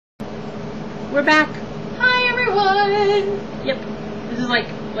We're back. Hi everyone! Yep. This is like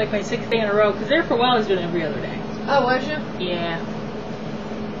my 6th day in a row, because there for a while I was doing it every other day. Oh, was you? Yeah.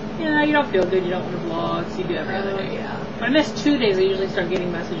 Yeah, you don't feel good, you don't want to vlog, so you do every other day. Yeah. When I miss 2 days, I usually start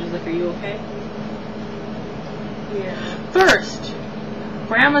getting messages like, are you okay? Yeah. First,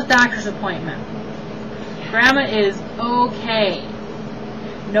 Grandma's doctor's appointment. Grandma is okay.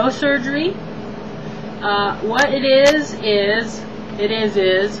 No surgery. What it is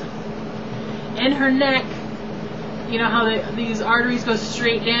in her neck, you know how these arteries go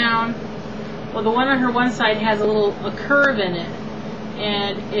straight down? Well, the one on her one side has a curve in it,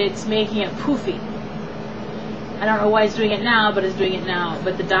 and it's making it poofy. I don't know why it's doing it now, but it's doing it now.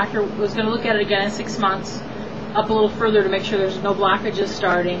 But the doctor was going to look at it again in 6 months, up a little further to make sure there's no blockages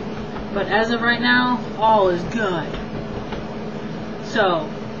starting. But as of right now, all is good. So,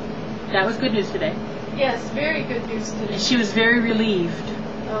 that was good news today. Yes, very good news today. She was very relieved.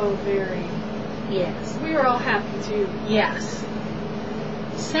 Oh, very. Yes. We were all happy too. Yes.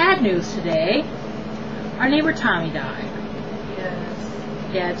 Sad news today. Our neighbor Tommy died.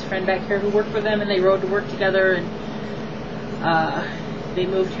 Yes. Dad's friend back here who worked with them, and they rode to work together, and they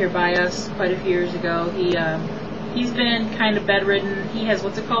moved here by us quite a few years ago. He's been kind of bedridden. He has,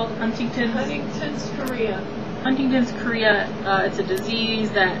 what's it called? Huntington's chorea. Huntington's chorea. It's a disease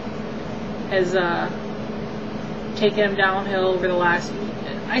that has taken him downhill over the last...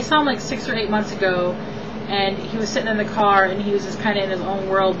 I saw him like 6 or 8 months ago, and he was sitting in the car, and he was just kind of in his own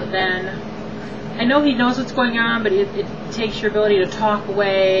world. But then, I know he knows what's going on, but it takes your ability to talk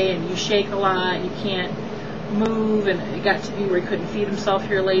away, and you shake a lot, and you can't move, and it got to be where he couldn't feed himself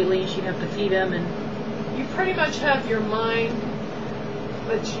here lately. She'd have to feed him, and... You pretty much have your mind,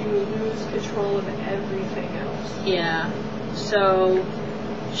 but you lose control of everything else. Yeah. So,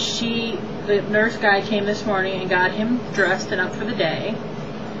 the nurse guy came this morning and got him dressed and up for the day.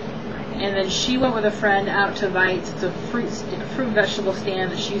 And then she went with a friend out to Vites. It's a fruit and vegetable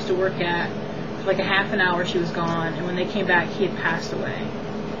stand that she used to work at. For like a half an hour she was gone. And when they came back, he had passed away.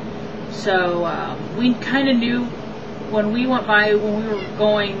 So we kind of knew when we went by, when we were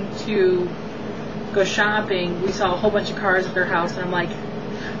going to go shopping, we saw a whole bunch of cars at their house. And I'm like,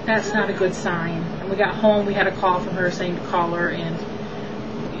 that's not a good sign. And we got home, we had a call from her saying to call her. And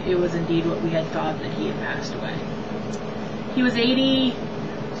it was indeed what we had thought, that he had passed away. He was 80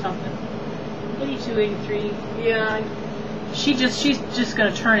 something. 82, 83. Yeah. She's just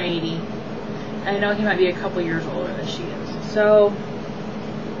going to turn 80. I know he might be a couple years older than she is. So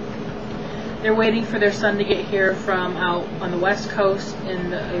they're waiting for their son to get here from out on the West Coast,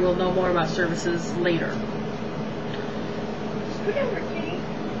 and we'll know more about services later. Whatever, Kitty.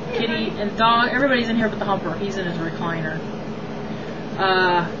 Kitty and dog, everybody's in here but the Humper. He's in his recliner.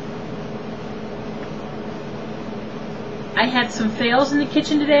 I had some fails in the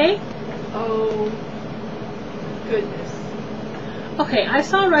kitchen today. Oh, goodness. Okay, I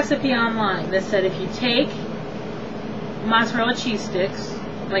saw a recipe online that said if you take mozzarella cheese sticks,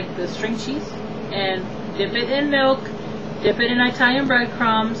 like the string cheese, and dip it in milk, dip it in Italian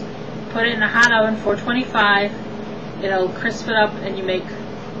breadcrumbs, put it in a hot oven, 425, it'll crisp it up, and you make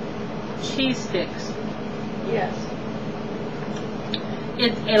cheese sticks. Yes.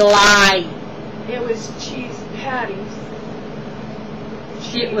 It's a lie. It was cheese patties.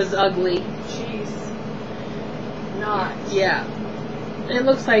 It was ugly. Cheese. Not. Yeah. It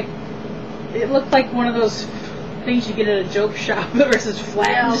looked like one of those things you get at a joke shop versus flat.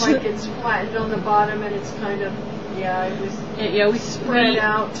 Yeah, like it's flattened on the bottom and it's kind of, it was we spread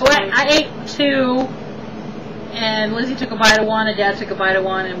out. I ate 2, and Lizzie took a bite of one, and Dad took a bite of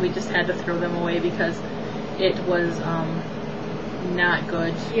one, and we just had to throw them away because it was not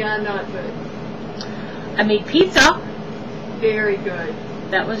good. Yeah, not good. I made pizza. Very good.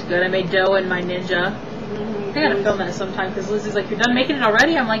 That was good. I made dough in my Ninja. Mm-hmm. I gotta film that sometime because Lizzie's like, "You're done making it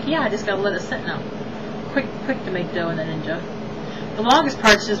already?" I'm like, "Yeah, I just gotta let it sit now." Quick to make dough in the Ninja. The longest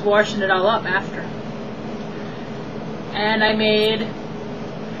part's just washing it all up after. And I made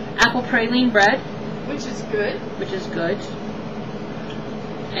apple praline bread, which is good.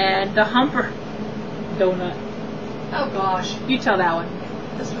 And the Humper donut. Oh gosh. You tell that one.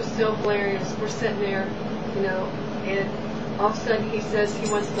 This was so hilarious. We're sitting there, and all of a sudden he says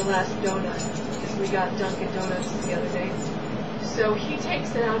he wants the last donut because we got Dunkin' Donuts the other day. So he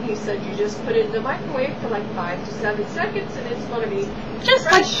takes it out and he said, you just put it in the microwave for like 5 to 7 seconds and it's going to be just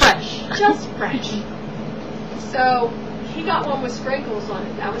fresh. Just fresh. So he got one with sprinkles on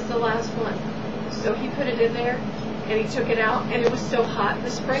it. That was the last one. So he put it in there and he took it out and it was so hot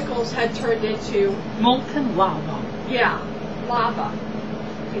the sprinkles had turned into molten lava. Yeah, lava.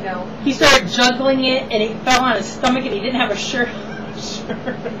 He started juggling it and he fell on his stomach and he didn't have a shirt.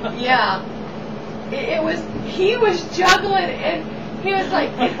 Yeah. he was juggling, and he was like,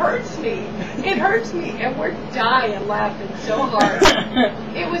 it hurts me, and we're dying laughing so hard.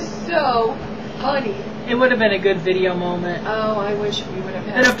 It was so funny. It would have been a good video moment. Oh, I wish we would have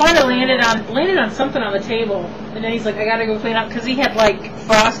had. And it finally landed on something on the table, and then he's like, I gotta go clean up, because he had like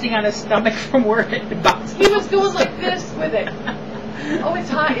frosting on his stomach from where it bounced. He was going like this with it. Oh, it's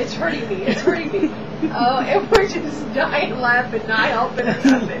hot, it's hurting me, Oh, and we're just dying laughing, not helping or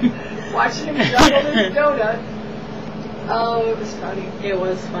nothing. Watching him juggle his donut. Oh, it was funny. It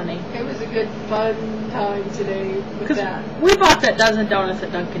was funny. It was a good fun time today with that. We bought that dozen donuts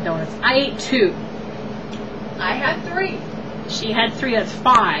at Dunkin' Donuts. I ate 2. I had 3. She had 3, that's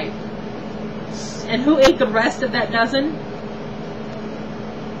 5. And who ate the rest of that dozen?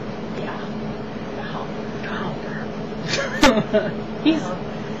 Yeah.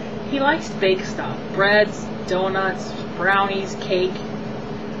 He likes baked stuff. Breads, donuts, brownies, cake.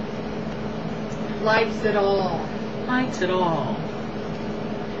 Likes it all. Likes it all.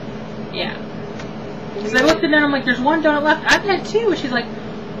 Yeah. Because I looked at it and I'm like, there's 1 donut left. I've had 2. She's like,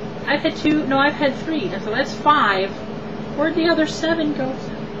 I've had 2. No, I've had 3. And so that's 5. Where'd the other 7 go?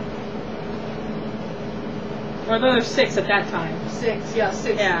 Or the other 6 at that time. 6 at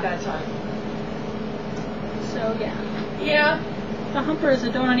that time. So, yeah. Yeah. The Humper is a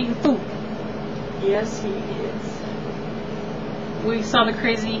donut eating food. Yes, he is. We saw the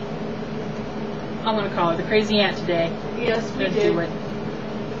crazy, I'm going to call her the crazy aunt today. Yes, we did. Do it.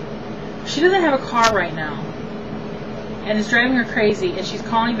 She doesn't have a car right now. And it's driving her crazy. And she's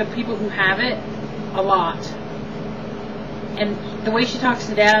calling the people who have it a lot. And the way she talks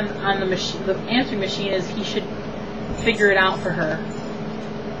to Dad on the machine, the answering machine, is he should figure it out for her.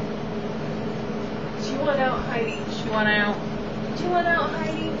 She went out, Heidi. She went out. She went out,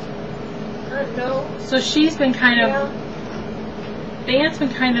 Heidi. No. So she's been kind of, the aunt's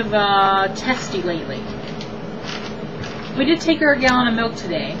been kind of testy lately. We did take her a gallon of milk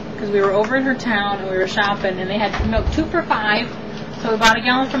today because we were over in her town and we were shopping and they had milk 2 for $5. So we bought a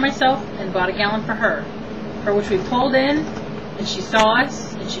gallon for myself and bought a gallon for her. For which we pulled in and she saw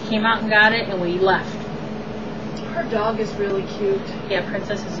us and she came out and got it and we left. Her dog is really cute. Yeah,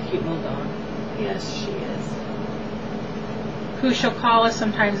 Princess is a cute little dog. Yes, she is. Who she'll call us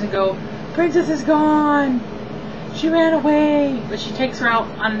sometimes and go, Princess is gone. She ran away. But she takes her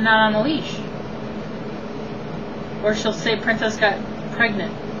out not on a leash. Or she'll say Princess got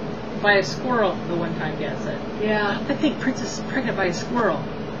pregnant by a squirrel the one time Dad said. Yeah. I think Princess is pregnant by a squirrel.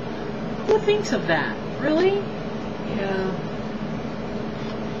 Who thinks of that? Really? Yeah.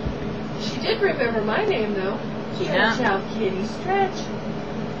 She did remember my name though. Yeah. Stretch out, kitty, stretch.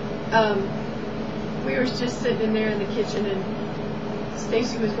 We were just sitting in there in the kitchen and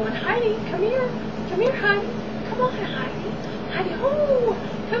Stacy was going, Heidi, come here, Heidi, come on, Heidi, oh,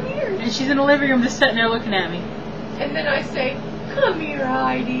 come here. And she's in the living room just sitting there looking at me. And then I say, come here,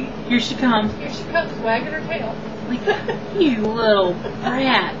 Heidi. Here she comes. Here she comes, wagging her tail. Like, you little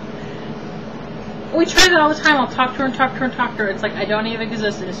brat. We try that all the time. I'll talk to her and talk to her and talk to her. It's like I don't even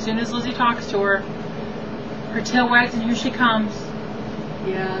exist. And as soon as Lizzie talks to her, her tail wags and here she comes.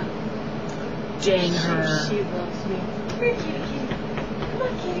 Yeah. Dang her. She loves me. Come here, kitty, kitty. Come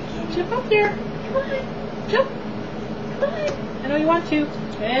on, kitty, kitty. Jump up there. Come on. Jump. Come on. I know you want to.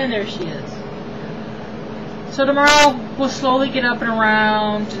 And there she is. So tomorrow we'll slowly get up and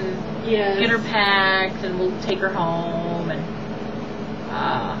around and get her packed and we'll take her home and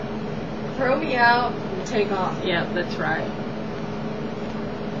throw me out and take off. Yeah, that's right.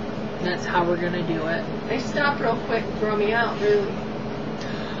 That's how we're gonna do it. They stop real quick and throw me out, really.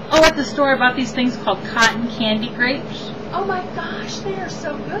 Oh, at the store I bought these things called cotton candy grapes. Oh my gosh, they are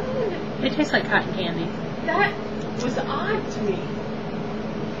so good. They taste like cotton candy. That was odd to me.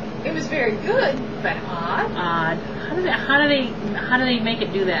 It was very good, but odd. Odd. How do they make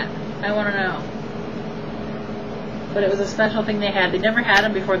it do that? I want to know. But it was a special thing they had. They never had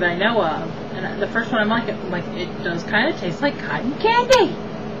them before that I know of. And the first one I'm like, it does kind of taste like cotton candy.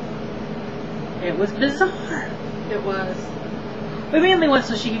 It was bizarre. It was. We mainly went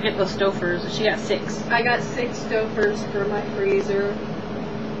so she could get those Stouffer's, and she got 6. I got 6 Stouffer's for my freezer.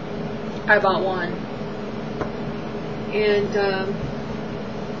 I bought 1. And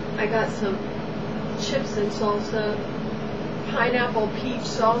I got some chips and salsa, pineapple peach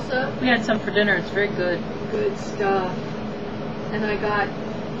salsa. We had some for dinner. It's very good. Good stuff. And I got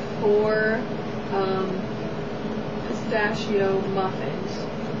 4 pistachio muffins,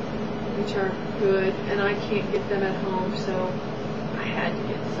 which are good. And I can't get them at home, so I had to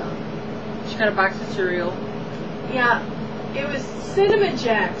get some. She got a box of cereal. Yeah, it was Cinnamon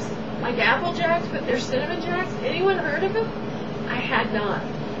Jacks, like Apple Jacks, but they're Cinnamon Jacks. Anyone heard of them? I had not.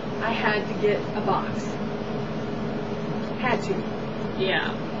 I had to get a box. Had to.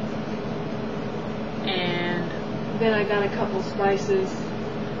 Yeah. And then I got a couple spices.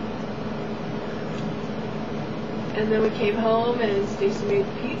 And then we came home and Stacy made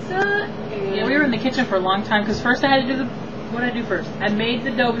pizza. And yeah, we were in the kitchen for a long time because first I had to do what did I do first? I made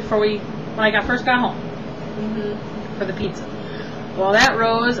the dough when I first got home for the pizza. While that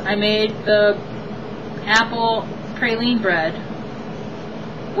rose, I made the apple praline bread,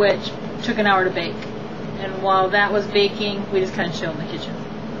 which took an hour to bake. And while that was baking, we just kind of chilled in the kitchen.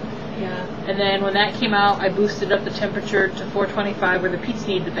 Yeah. And then when that came out, I boosted up the temperature to 425 where the pizza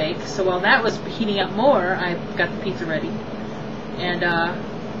needed to bake. So while that was heating up more, I got the pizza ready. And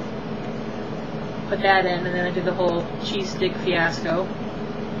put that in, and then I did the whole cheese stick fiasco.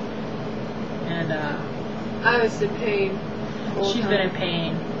 And I was in pain. She's been in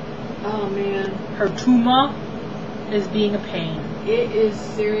pain. Oh man. Her tumor is being a pain. It is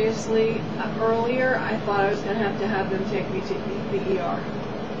seriously. Earlier, I thought I was going to have them take me to the ER.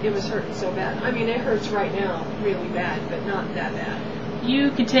 It was hurting so bad. I mean, it hurts right now really bad, but not that bad.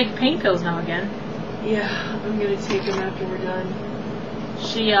 You can take pain pills now again. Yeah, I'm going to take them after we're done.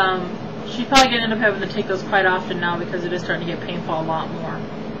 She's probably going to end up having to take those quite often now because it is starting to get painful a lot more.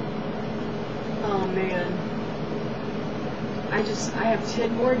 Oh man. I have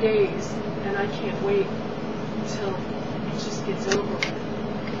 10 more days, and I can't wait until it just gets over with.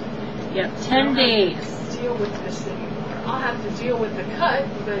 Yep, 10 days. I don't have to deal with this anymore. I'll have to deal with the cut,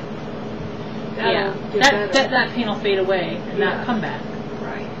 but that'll get better. That pain will fade away and not come back.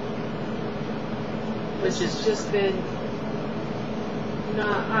 Right. Which has just been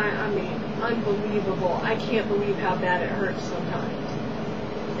I mean, unbelievable. I can't believe how bad it hurts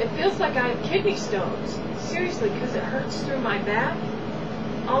sometimes. It feels like I have kidney stones. Seriously, because it hurts through my back,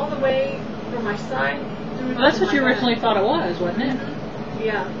 all the way from my side. Well, that's what you originally thought it was, wasn't it? Mm-hmm.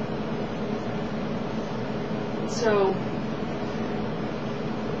 Yeah. So,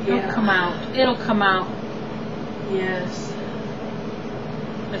 It'll come out. It'll come out. Yes.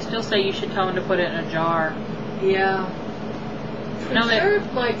 I still say you should tell him to put it in a jar. Yeah.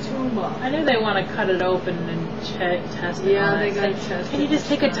 Preserve my tumor. I know they want to cut it open and test it. Yeah, they got to test it. Can you just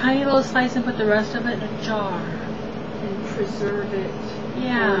take a tiny little slice and put the rest of it in a jar? And preserve it.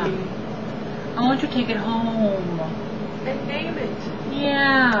 Yeah. I want you to take it home. And name it.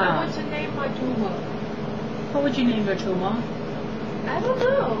 Yeah. I want to name my tumor. What would you name your tumor? I don't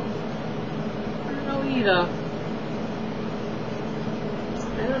know. I don't know either.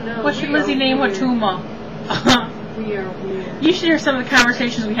 I don't know. What should Lizzie name her tumor? We are weird. You should hear some of the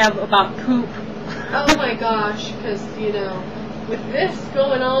conversations we have about poop. Oh my gosh, because, with this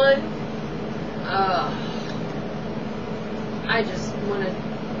going on, I just want to,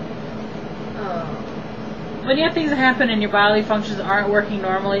 when you have things that happen and your bodily functions aren't working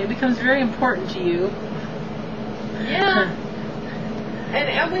normally, it becomes very important to you. Yeah.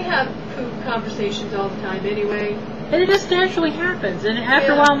 and we have poop conversations all the time anyway. And it just naturally happens. And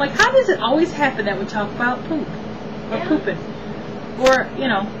after a while, I'm like, how does it always happen that we talk about poop? Or pooping? Or,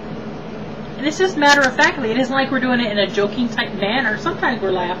 and it's just matter-of-factly. It isn't like we're doing it in a joking type manner. Sometimes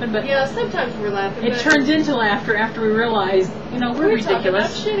we're laughing, but... Yeah, sometimes we're laughing. It turns into laughter after we realize, we're ridiculous. Talking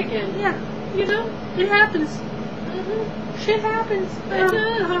about shit again. Yeah. It happens. Mm-hmm. Shit happens. It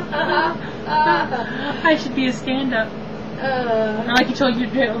does. I should be a stand-up. Like you told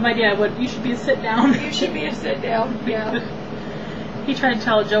my dad, you should be a sit-down. You should be a sit-down, yeah. He tried to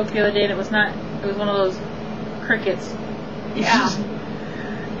tell a joke the other day, and it was one of those crickets. Yeah.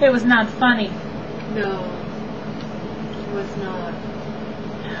 It was not funny. No. It was not.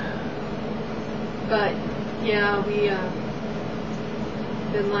 But, yeah, we,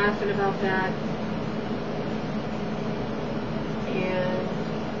 been laughing about that. And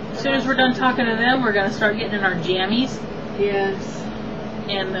as soon as we're done talking to them, we're going to start getting in our jammies. Yes.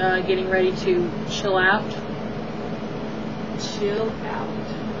 And getting ready to chill out. Chill out.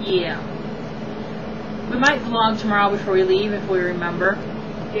 Yeah. We might vlog tomorrow before we leave if we remember.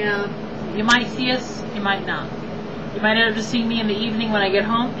 Yeah. You might see us, you might not. You might end up just seeing me in the evening when I get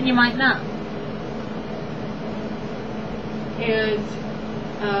home, and you might not. And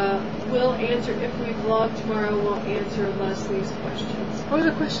we'll answer, if we vlog tomorrow, we'll answer Leslie's questions. What were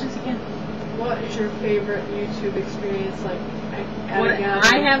the questions again? What is your favorite YouTube experience like at what a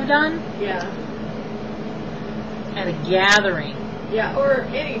gathering? I have done? Yeah. At a gathering. Yeah, or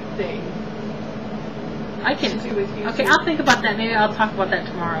anything. I can. To do with YouTube. Okay, I'll think about that. Maybe I'll talk about that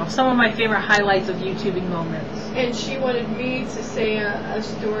tomorrow. Some of my favorite highlights of YouTubing moments. And she wanted me to say a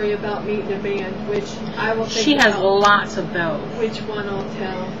story about meeting a band, which I will think She has about lots of those. which one I'll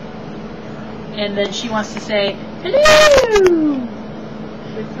tell. And then she wants to say, hello!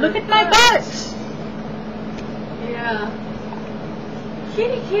 Look at my butt! Yeah.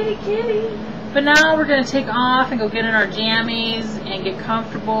 Kitty, kitty, kitty. But now we're going to take off and go get in our jammies and get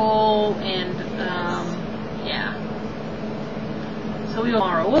comfortable and, yeah. So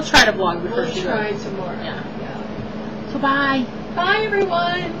we'll try to vlog before she goes. We'll try tomorrow. Yeah. Yeah. So bye. Bye,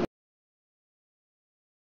 everyone.